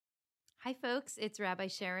Hi, folks. It's Rabbi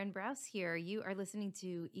Sharon Brous here. You are listening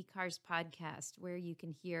to ICAR's podcast, where you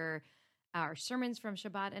can hear our sermons from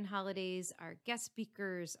Shabbat and holidays, our guest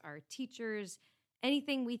speakers, our teachers,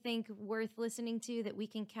 anything we think worth listening to that we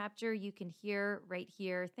can capture, you can hear right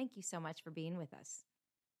here. Thank you so much for being with us.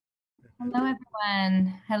 Hello,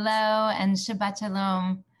 everyone. Hello and Shabbat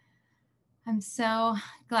Shalom. I'm so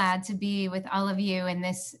glad to be with all of you in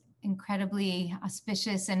this incredibly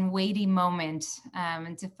auspicious and weighty moment,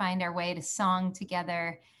 and to find our way to song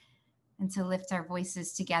together and to lift our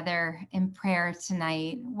voices together in prayer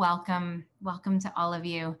tonight. Welcome to all of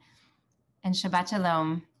you, and Shabbat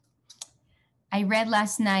Shalom. I read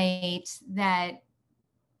last night that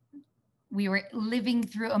we were living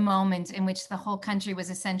through a moment in which the whole country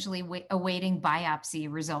was essentially awaiting biopsy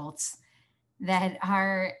results, that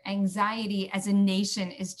our anxiety as a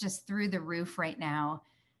nation is just through the roof right now.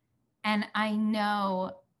 And I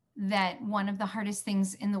know that one of the hardest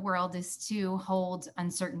things in the world is to hold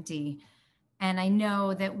uncertainty. And I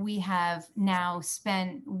know that we have now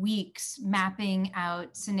spent weeks mapping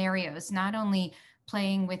out scenarios, not only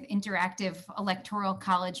playing with interactive electoral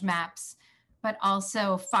college maps, but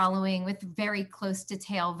also following with very close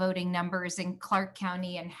detail voting numbers in Clark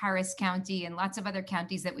County and Harris County and lots of other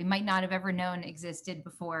counties that we might not have ever known existed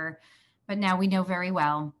before, but now we know very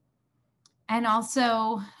well. And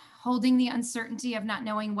also holding the uncertainty of not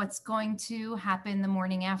knowing what's going to happen the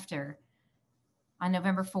morning after on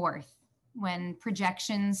November 4th, when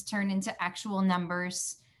projections turn into actual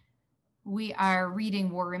numbers. We are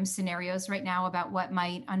reading war room scenarios right now about what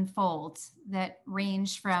might unfold that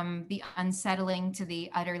range from the unsettling to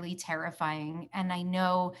the utterly terrifying. And I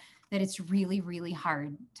know that it's really, really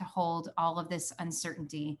hard to hold all of this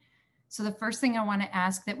uncertainty. So the first thing I want to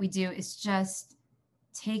ask that we do is just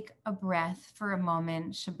take a breath for a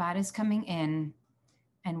moment. Shabbat is coming in,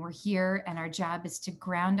 and we're here, and our job is to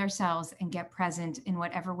ground ourselves and get present in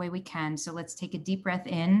whatever way we can. So let's take a deep breath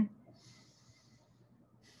in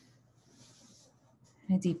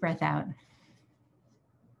and a deep breath out.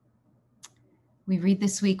 We read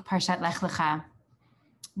this week Parshat Lech Lecha,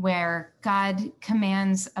 where God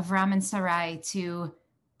commands Avram and Sarai to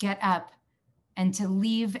get up and to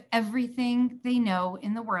leave everything they know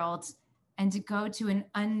in the world and to go to an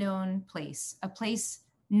unknown place, a place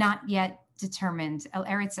not yet determined, El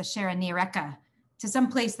Eretz Asher Nireka, to some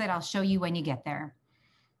place that I'll show you when you get there.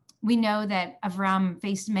 We know that Avram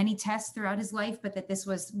faced many tests throughout his life, but that this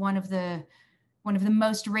was one of the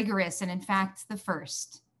most rigorous, and in fact, the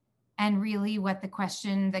first. And really what the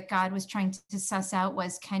question that God was trying to suss out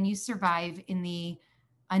was, can you survive in the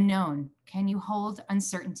unknown? Can you hold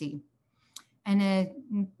uncertainty? And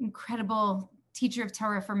an incredible teacher of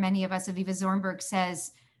Torah for many of us, Aviva Zornberg,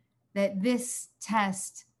 says that this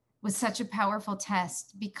test was such a powerful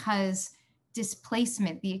test because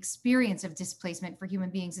displacement, the experience of displacement for human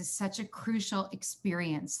beings, is such a crucial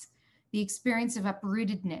experience. The experience of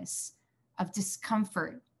uprootedness, of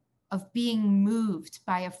discomfort, of being moved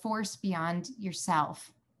by a force beyond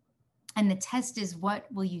yourself. And the test is, what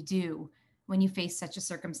will you do when you face such a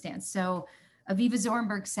circumstance? So Aviva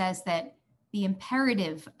Zornberg says that the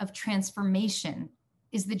imperative of transformation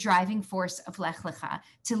is the driving force of Lech Lecha,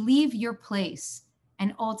 to leave your place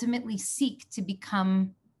and ultimately seek to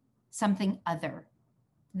become something other.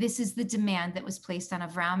 This is the demand that was placed on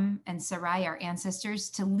Avram and Sarai, our ancestors,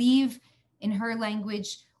 to leave, in her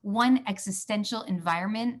language, one existential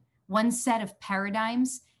environment, one set of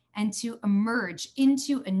paradigms, and to emerge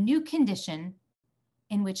into a new condition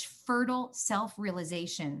in which fertile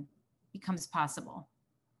self-realization becomes possible.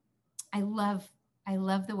 I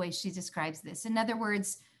love the way she describes this. In other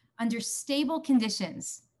words, under stable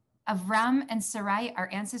conditions, Avram and Sarai, our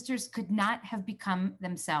ancestors, could not have become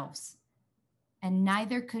themselves, and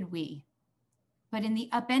neither could we. But in the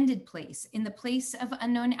upended place, in the place of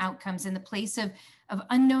unknown outcomes, in the place of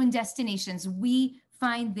unknown destinations, we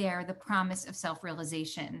find there the promise of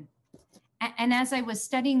self-realization. And as I was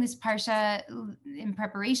studying this parsha in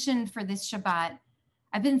preparation for this Shabbat,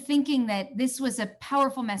 I've been thinking that this was a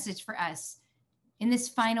powerful message for us in this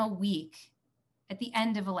final week at the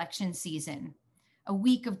end of election season, a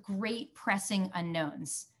week of great pressing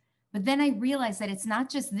unknowns. But then I realized that it's not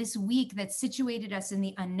just this week that situated us in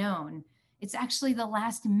the unknown. It's actually the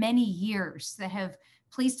last many years that have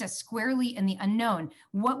placed us squarely in the unknown.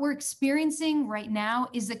 What we're experiencing right now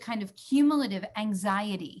is a kind of cumulative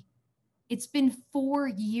anxiety. It's been 4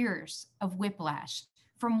 years of whiplash,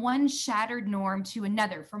 from one shattered norm to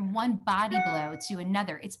another, from one body blow to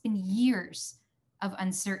another. It's been years of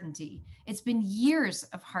uncertainty. It's been years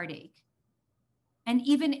of heartache. And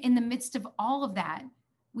even in the midst of all of that,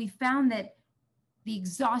 we found that the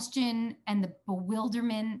exhaustion and the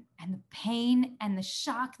bewilderment and the pain and the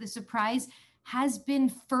shock, the surprise has been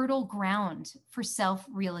fertile ground for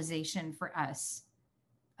self-realization for us.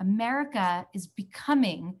 America is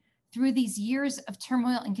becoming, through these years of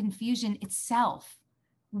turmoil and confusion, itself.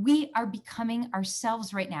 We are becoming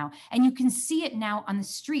ourselves right now. And you can see it now on the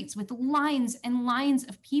streets with lines and lines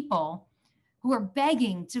of people who are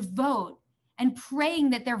begging to vote and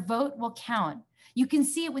praying that their vote will count. You can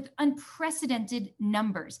see it with unprecedented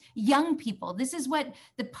numbers. Young people, this is what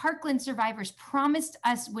the Parkland survivors promised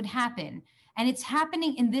us would happen. And it's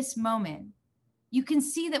happening in this moment. You can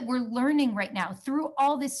see that we're learning right now through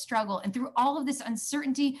all this struggle and through all of this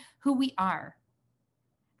uncertainty who we are.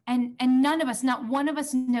 And none of us, not one of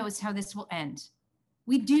us knows how this will end.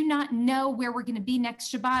 We do not know where we're going to be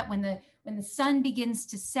next Shabbat when the sun begins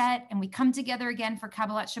to set and we come together again for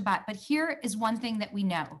Kabbalat Shabbat. But here is one thing that we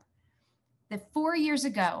know, that 4 years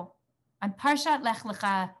ago on Parshat Lech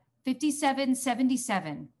Lecha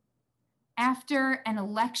 5777, after an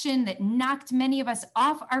election that knocked many of us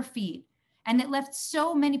off our feet and that left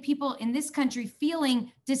so many people in this country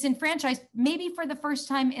feeling disenfranchised, maybe for the first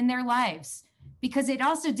time in their lives, because it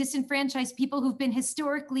also disenfranchised people who've been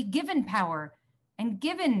historically given power and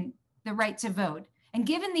given the right to vote and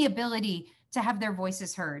given the ability to have their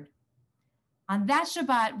voices heard. On that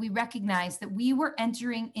Shabbat, we recognized that we were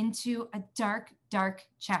entering into a dark, dark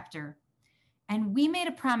chapter. And we made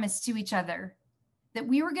a promise to each other that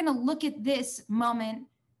we were going to look at this moment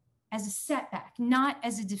as a setback, not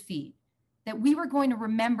as a defeat. That we were going to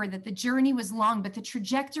remember that the journey was long, but the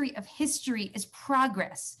trajectory of history is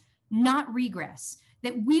progress, not regress.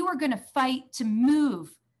 That we were going to fight to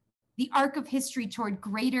move the arc of history toward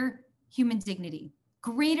greater human dignity,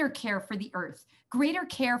 greater care for the earth, greater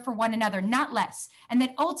care for one another, not less. And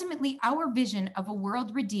that ultimately our vision of a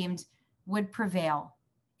world redeemed would prevail.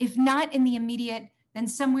 If not in the immediate, then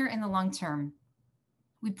somewhere in the long term.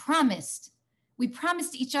 We promised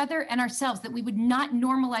each other and ourselves that we would not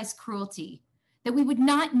normalize cruelty, that we would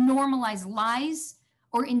not normalize lies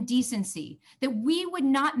or indecency, that we would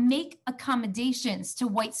not make accommodations to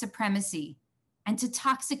white supremacy and to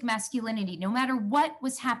toxic masculinity, no matter what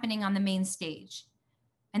was happening on the main stage,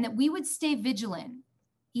 and that we would stay vigilant,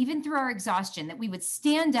 even through our exhaustion, that we would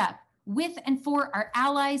stand up with and for our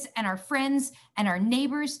allies and our friends and our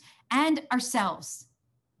neighbors and ourselves.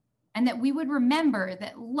 And that we would remember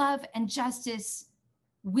that love and justice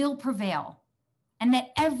will prevail and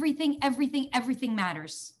that everything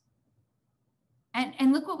matters.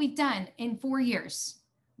 And look what we've done in 4 years.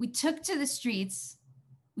 We took to the streets,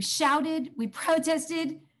 we shouted, we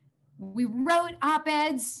protested, we wrote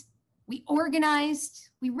op-eds, we organized,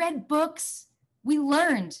 we read books, we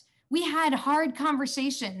learned, we had hard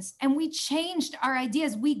conversations, and we changed our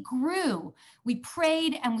ideas. We grew, we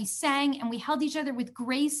prayed and we sang and we held each other with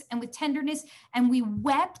grace and with tenderness, and we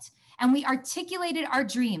wept and we articulated our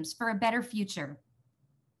dreams for a better future.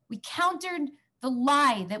 We countered the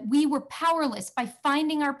lie that we were powerless by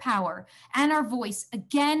finding our power and our voice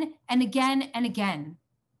again and again and again.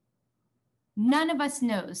 None of us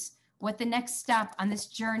knows what the next stop on this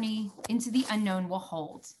journey into the unknown will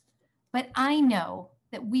hold. But I know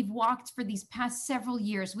that we've walked for these past several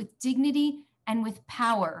years with dignity and with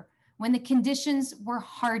power when the conditions were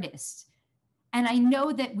hardest. And I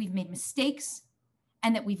know that we've made mistakes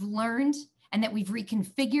and that we've learned and that we've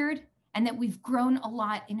reconfigured and that we've grown a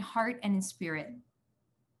lot in heart and in spirit.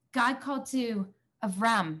 God called to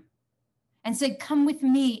Avram and said, "Come with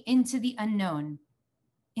me into the unknown,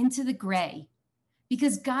 into the gray,"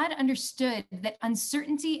 because God understood that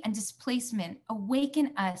uncertainty and displacement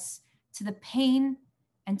awaken us to the pain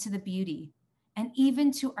and to the beauty, and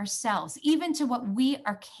even to ourselves, even to what we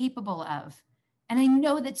are capable of. And I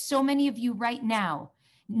know that so many of you right now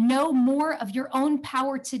know more of your own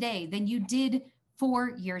power today than you did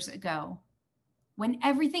 4 years ago. When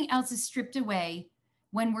everything else is stripped away,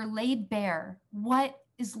 when we're laid bare, what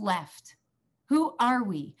is left? Who are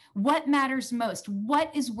we? What matters most?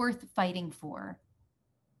 What is worth fighting for?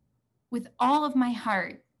 With all of my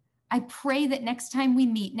heart, I pray that next time we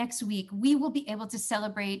meet next week, we will be able to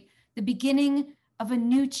celebrate the beginning of a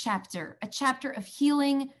new chapter, a chapter of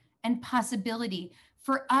healing and possibility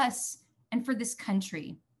for us and for this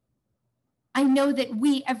country. I know that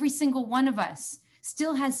we, every single one of us,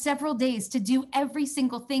 still has several days to do every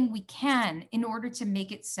single thing we can in order to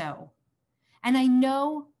make it so. And I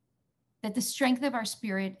know that the strength of our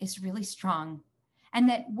spirit is really strong, and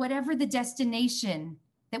that whatever the destination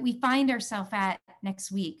that we find ourselves at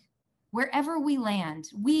next week, wherever we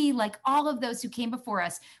land, we, like all of those who came before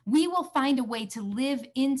us, we will find a way to live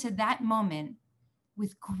into that moment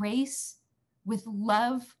with grace, with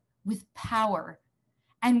love, with power,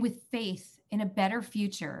 and with faith in a better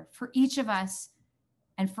future for each of us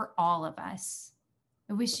and for all of us.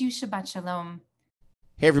 I wish you Shabbat Shalom.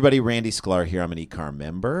 Hey everybody, Randy Sklar here. I'm an eCar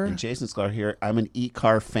member. And Jason Sklar here. I'm an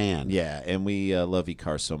eCar fan. Yeah, and we love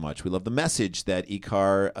eCar so much. We love the message that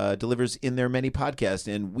eCar delivers in their many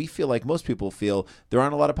podcasts, and we feel like most people feel there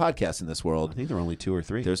aren't a lot of podcasts in this world. I think there are only 2 or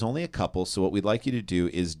 3. There's only a couple, so what we'd like you to do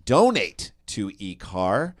is donate to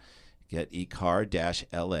eCar. Get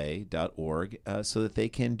ecar-la.org so that they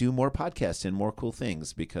can do more podcasts and more cool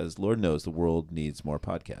things, because Lord knows the world needs more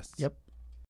podcasts. Yep.